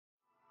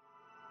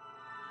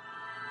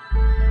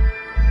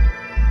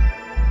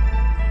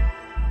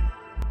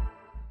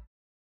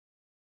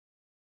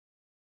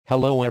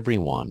Hello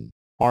everyone.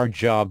 Our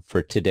job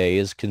for today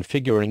is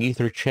configuring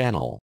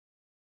EtherChannel.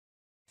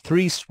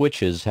 3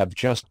 switches have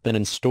just been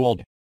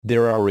installed.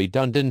 There are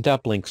redundant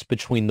uplinks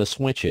between the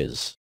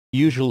switches.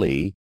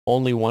 Usually,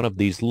 only one of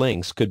these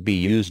links could be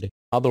used,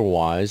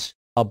 otherwise,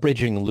 a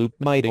bridging loop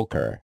might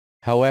occur.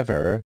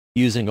 However,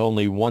 using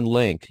only one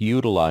link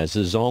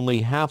utilizes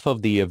only half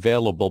of the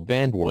available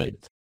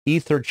bandwidth.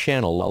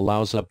 EtherChannel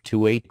allows up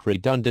to 8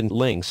 redundant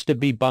links to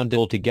be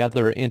bundled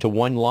together into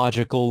one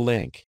logical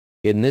link.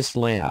 In this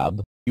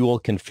lab, you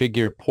will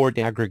configure port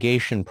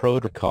aggregation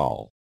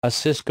protocol, a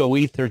Cisco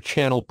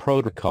EtherChannel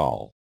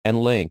protocol,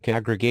 and link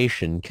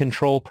aggregation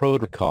control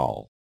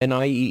protocol, an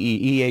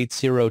IEEE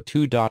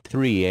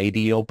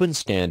 802.380 open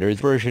standard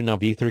version of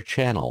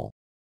EtherChannel.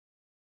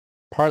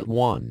 Part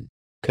 1.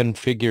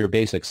 Configure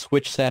basic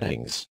switch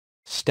settings.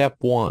 Step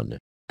 1.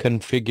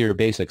 Configure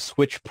basic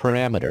switch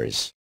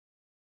parameters.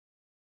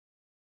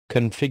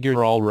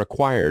 Configure all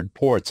required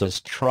ports as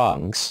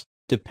trunks,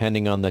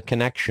 depending on the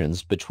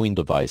connections between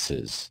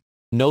devices.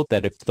 Note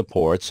that if the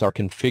ports are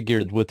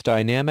configured with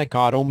dynamic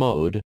auto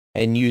mode,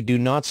 and you do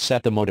not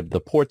set the mode of the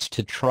ports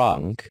to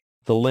trunk,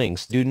 the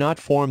links do not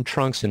form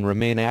trunks and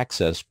remain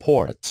access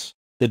ports.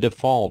 The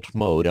default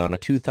mode on a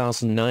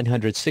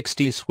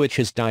 2960 switch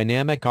is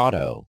dynamic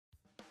auto.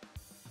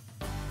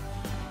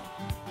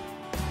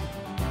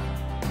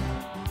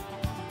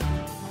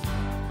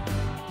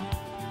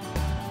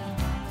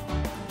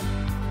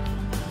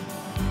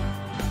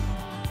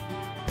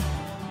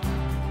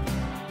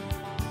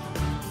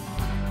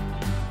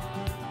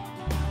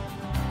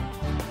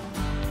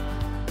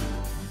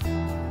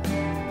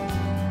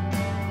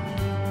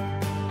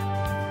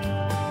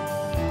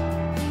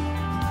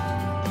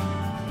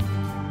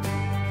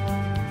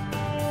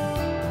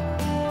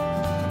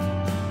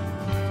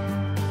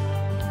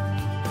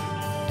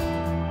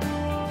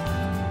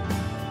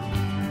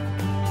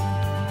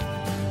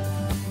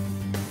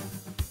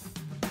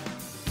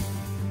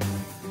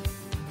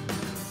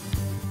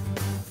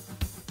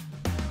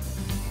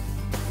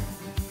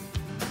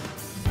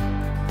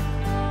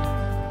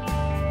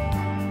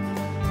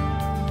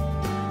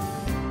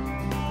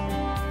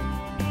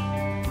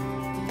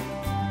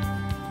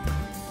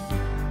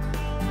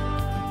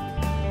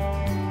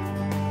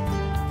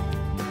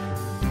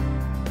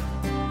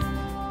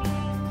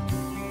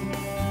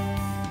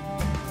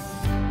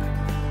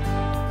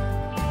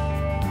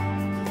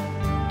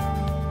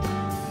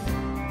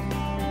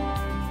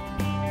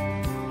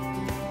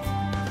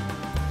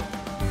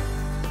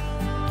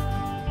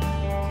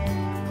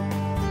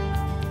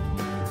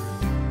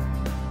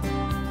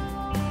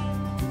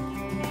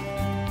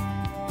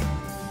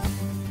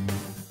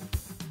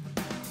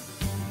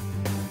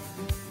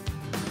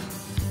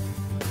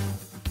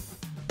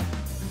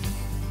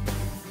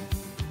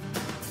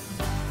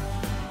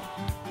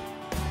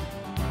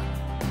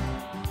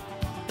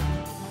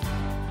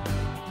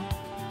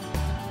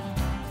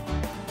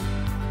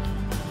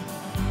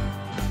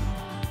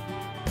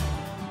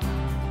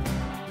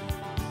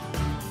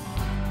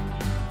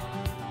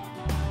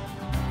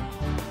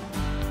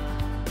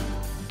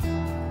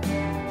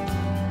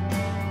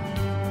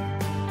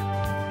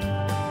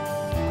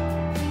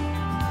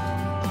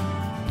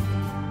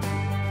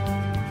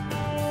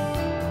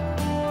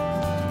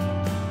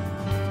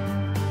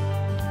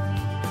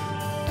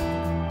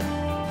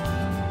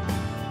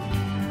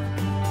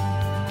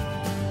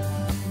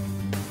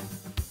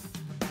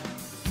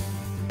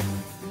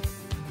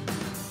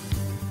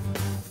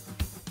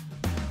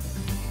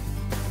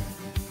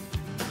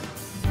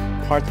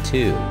 Part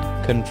 2.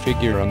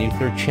 Configure an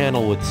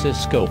EtherChannel with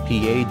Cisco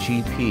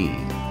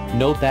PAGP.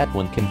 Note that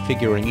when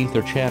configuring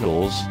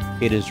EtherChannels,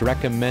 it is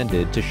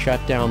recommended to shut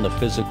down the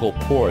physical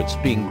ports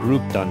being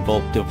grouped on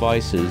both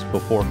devices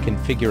before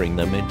configuring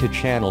them into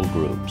channel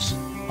groups.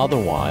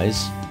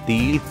 Otherwise,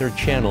 the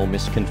EtherChannel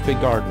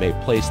misconfigured may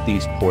place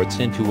these ports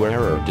into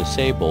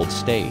error-disabled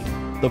state.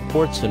 The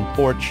ports and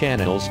port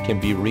channels can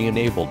be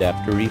re-enabled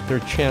after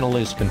EtherChannel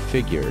is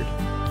configured.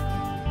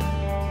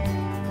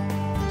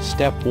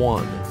 Step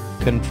 1.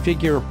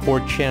 Configure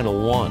port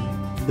channel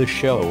 1. The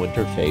show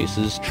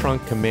interface's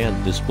trunk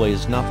command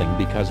displays nothing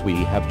because we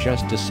have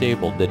just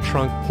disabled the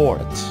trunk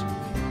ports.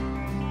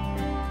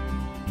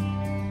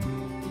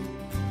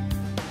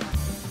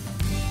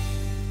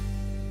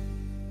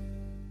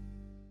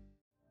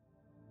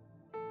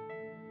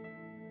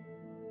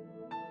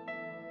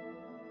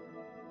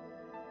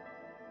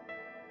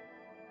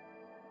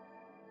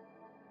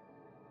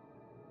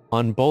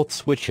 On both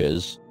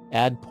switches,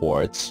 add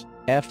ports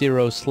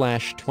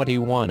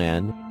F0/21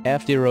 and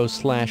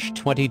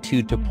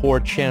F0/22 to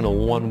port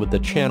channel 1 with the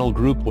channel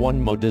group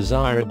 1 mode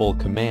desirable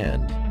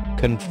command.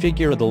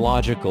 Configure the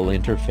logical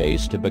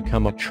interface to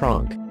become a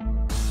trunk.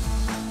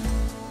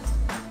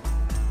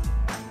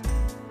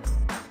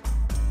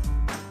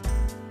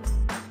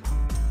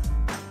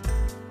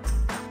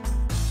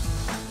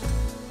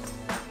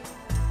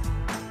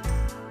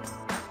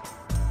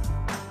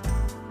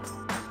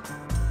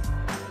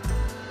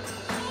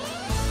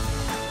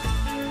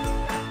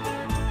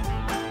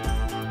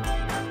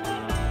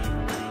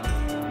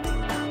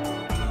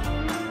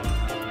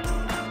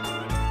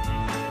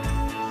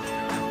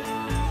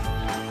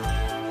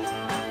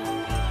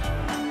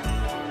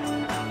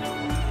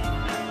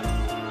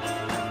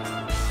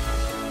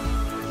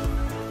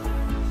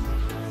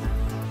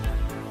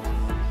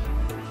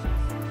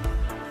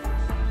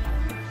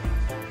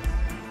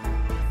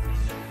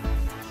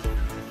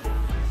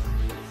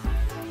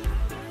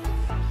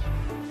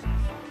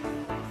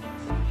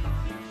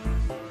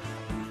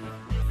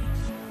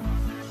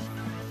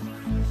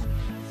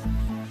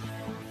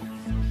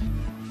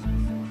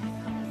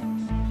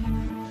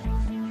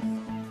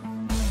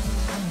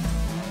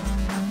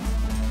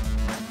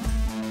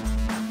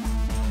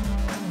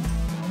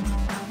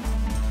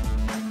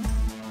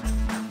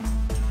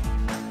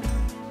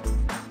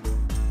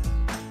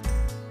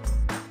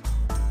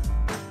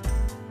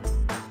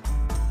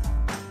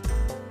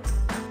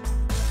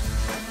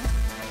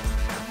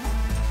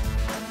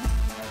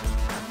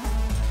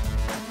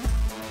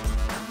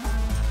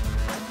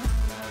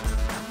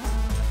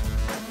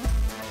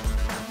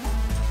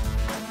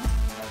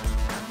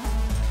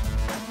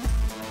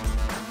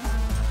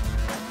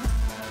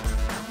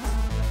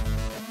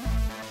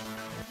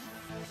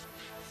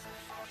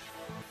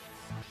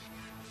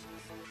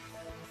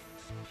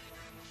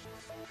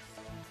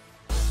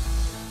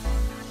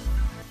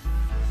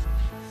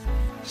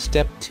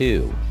 Step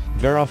 2.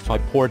 Verify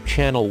port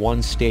channel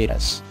 1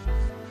 status.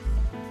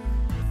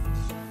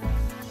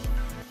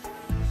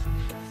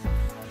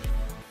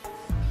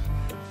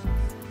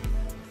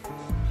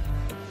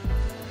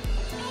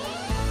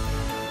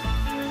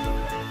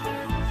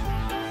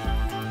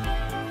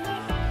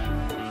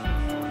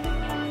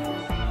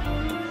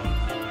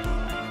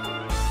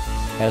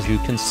 As you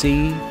can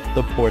see,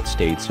 the port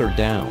states are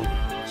down,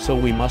 so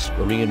we must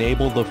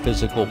re-enable the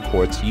physical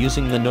ports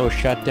using the no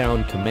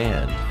shutdown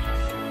command.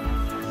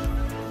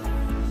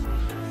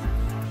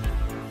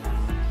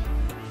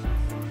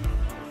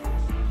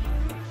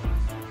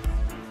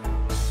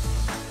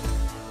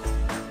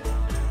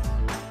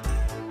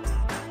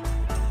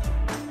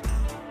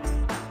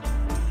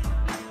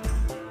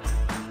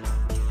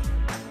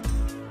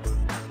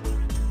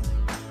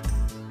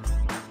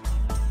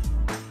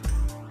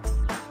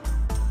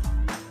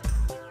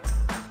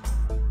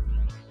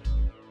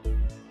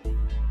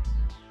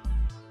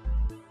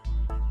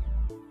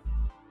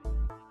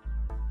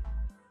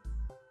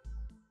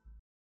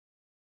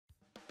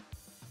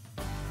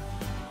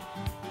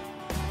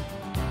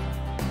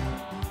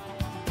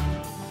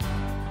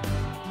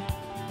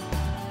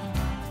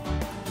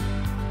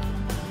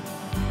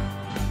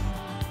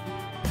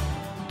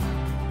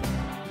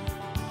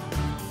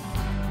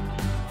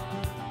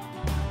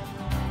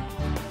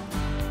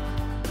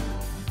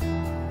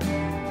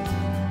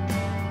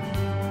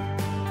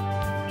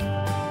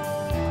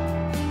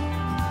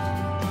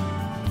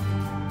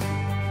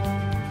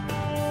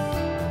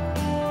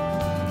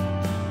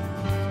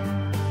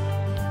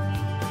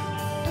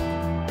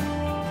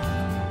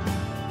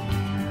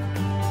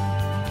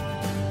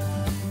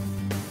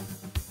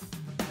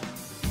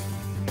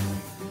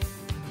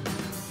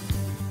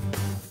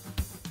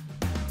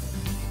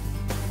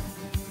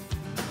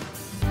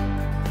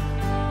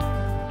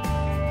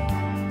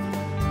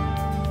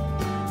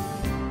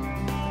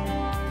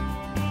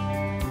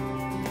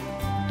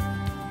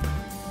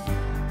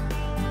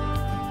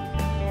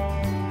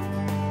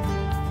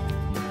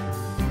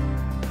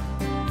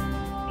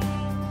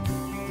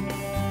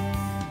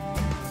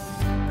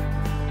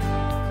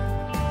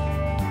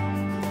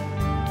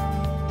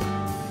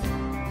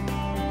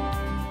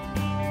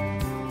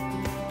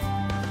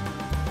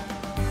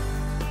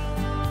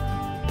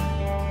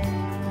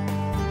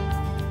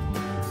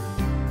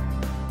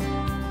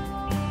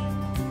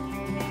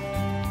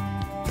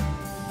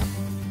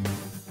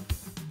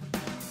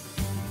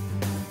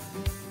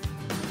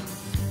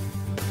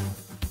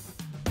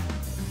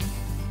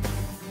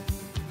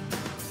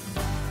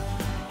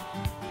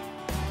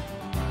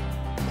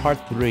 Part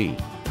 3.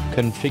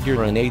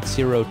 Configure an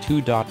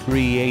 802.3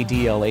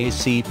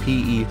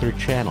 ADLACP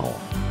EtherChannel.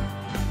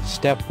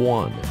 Step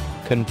 1.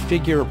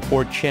 Configure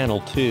port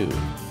channel 2.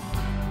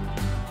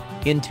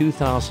 In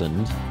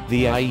 2000,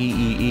 the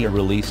IEEE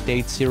released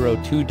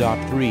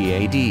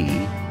 802.3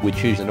 AD,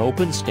 which is an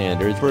open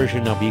standard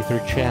version of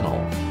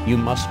EtherChannel. You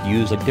must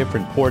use a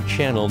different port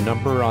channel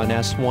number on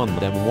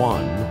S1 than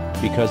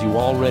 1, because you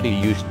already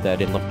used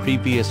that in the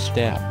previous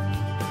step.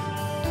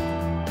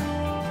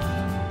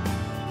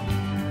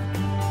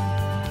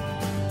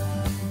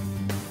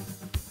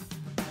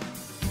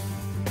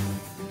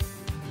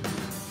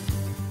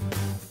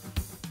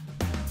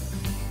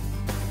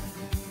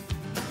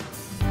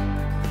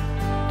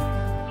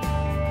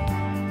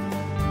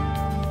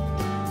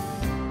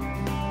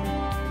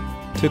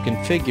 To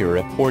configure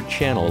a port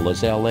channel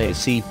as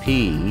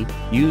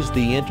LACP, use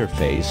the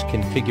interface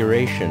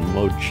configuration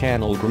mode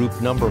channel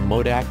group number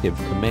mode active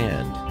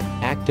command.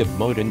 Active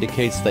mode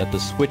indicates that the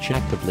switch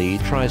actively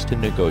tries to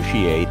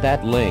negotiate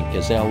that link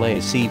as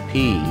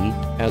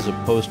LACP, as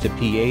opposed to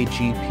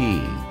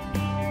PAGP.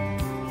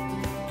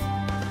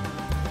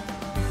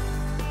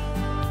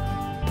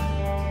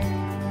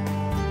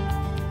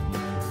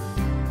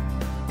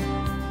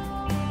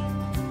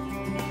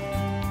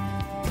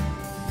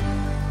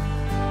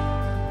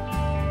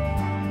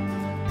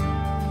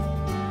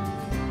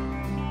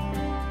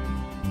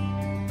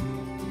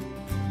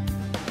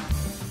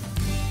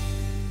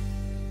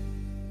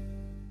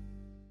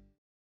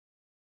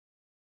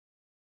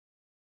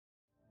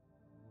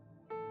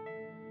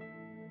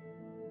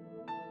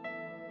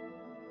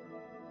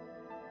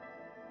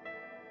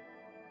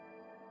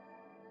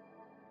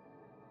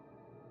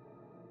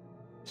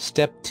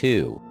 Step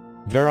 2.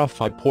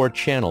 Verify port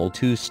channel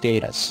 2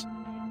 status.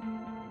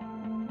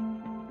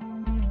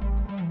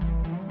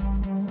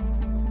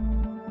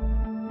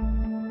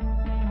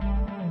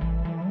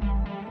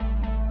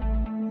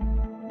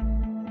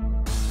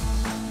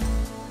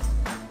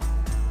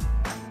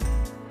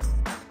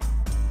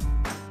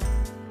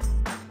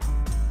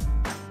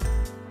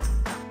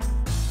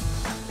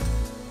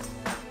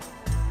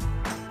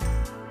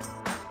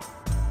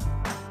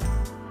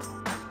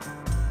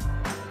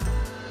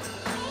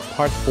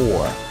 Part 4.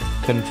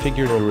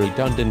 Configure a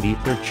redundant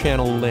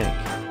EtherChannel link.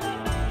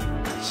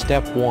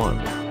 Step 1.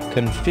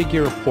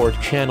 Configure port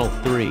channel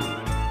 3.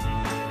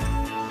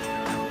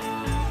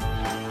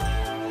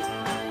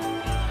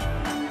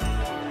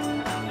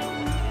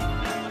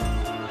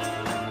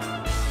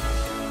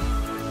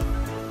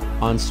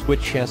 On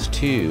switch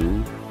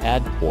S2,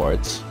 add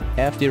ports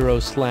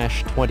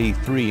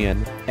F0/23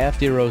 and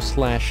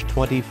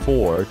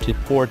F0/24 to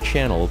port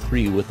channel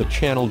 3 with a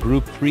channel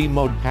group 3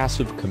 mode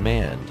passive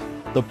command.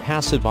 The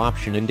passive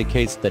option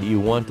indicates that you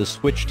want the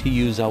switch to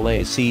use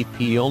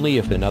LACP only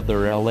if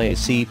another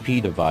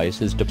LACP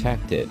device is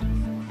detected.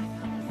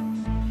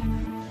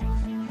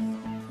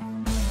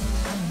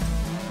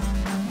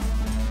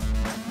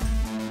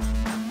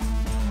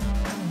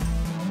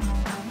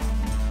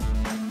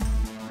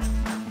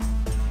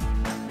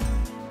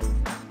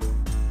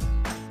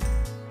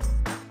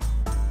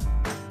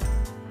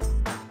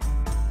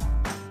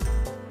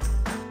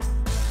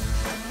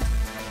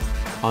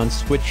 On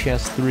switch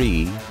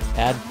S3,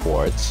 add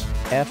ports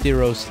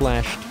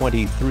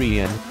F0/23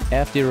 and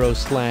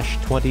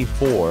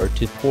F0/24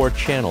 to port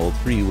channel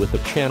 3 with a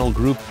channel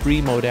group 3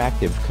 mode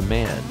active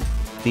command.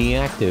 The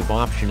active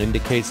option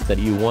indicates that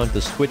you want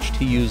the switch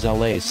to use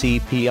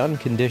LACP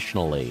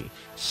unconditionally.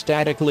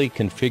 Statically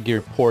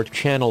configure port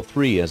channel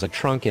 3 as a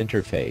trunk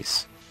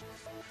interface.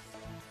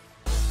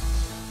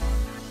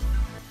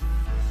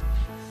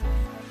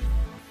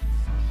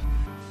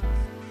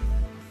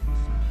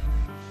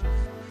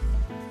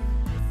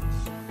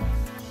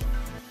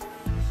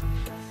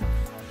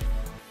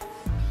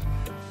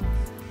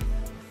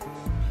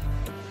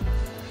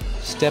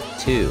 Step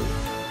 2.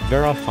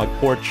 Verify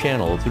port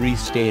channel 3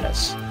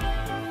 status.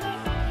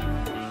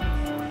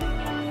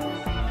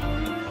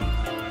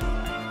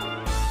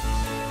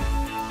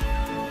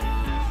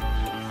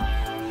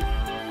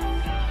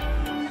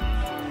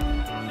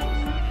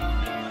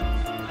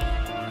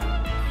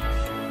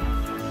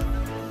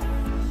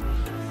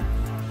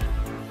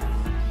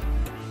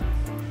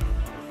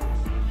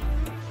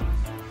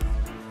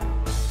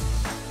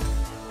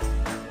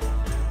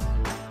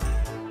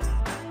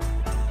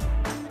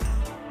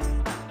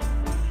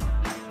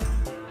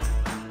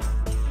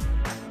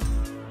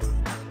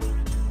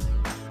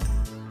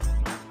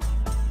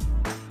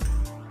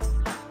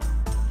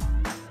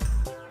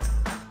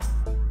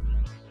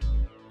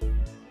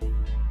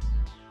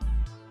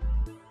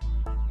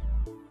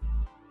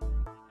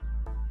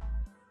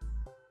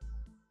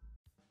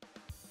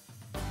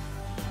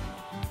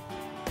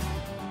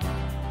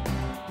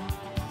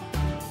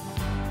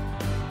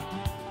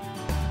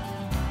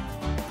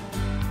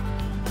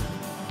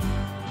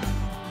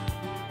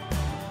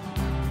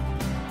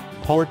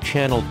 Port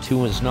channel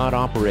 2 is not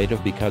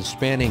operative because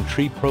spanning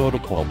tree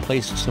protocol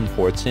placed some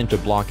ports into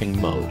blocking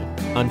mode.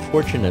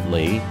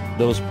 Unfortunately,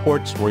 those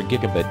ports were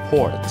gigabit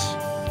ports.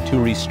 To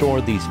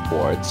restore these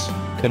ports,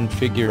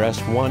 configure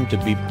S1 to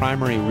be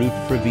primary route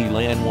for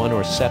VLAN 1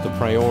 or set the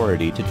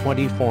priority to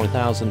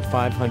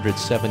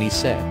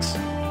 24,576.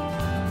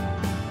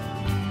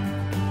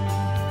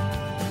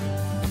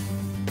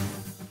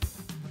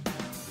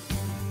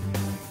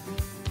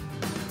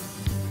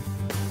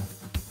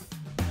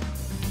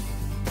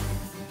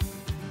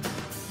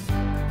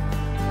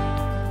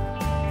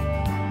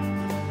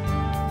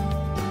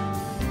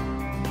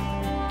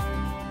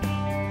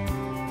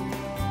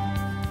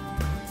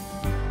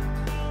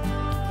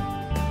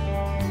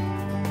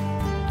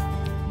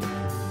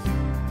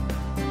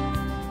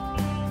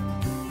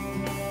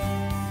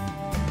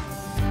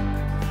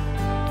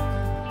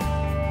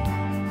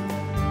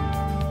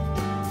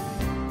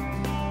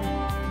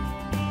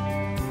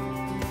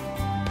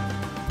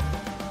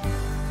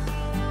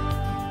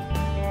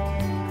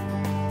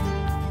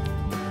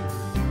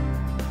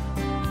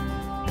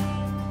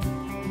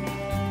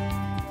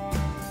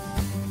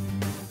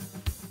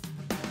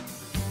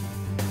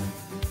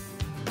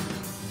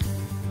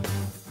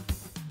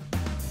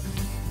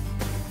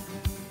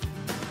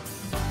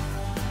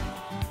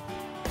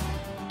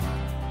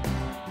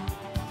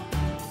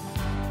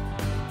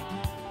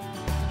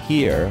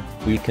 Here,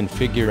 we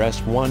configure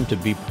S1 to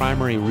be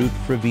primary route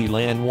for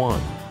VLAN 1.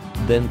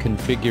 Then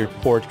configure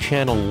port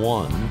channel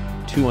 1,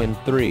 2 and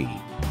 3,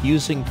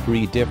 using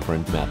 3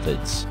 different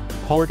methods: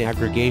 port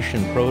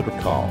aggregation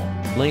protocol,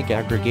 link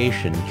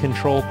aggregation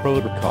control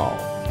protocol,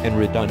 and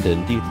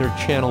redundant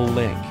EtherChannel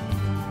link.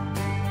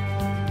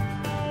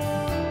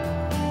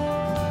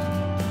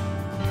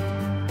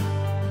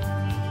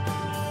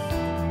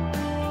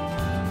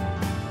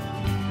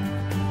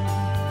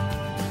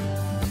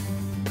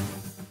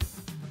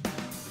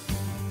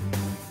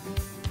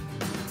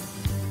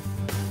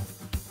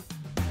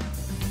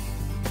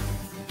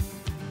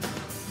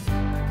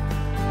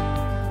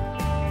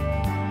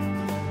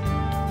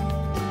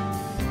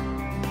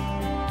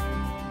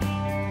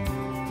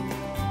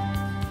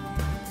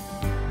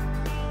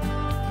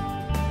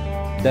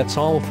 That's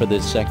all for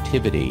this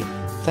activity.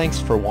 Thanks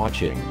for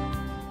watching.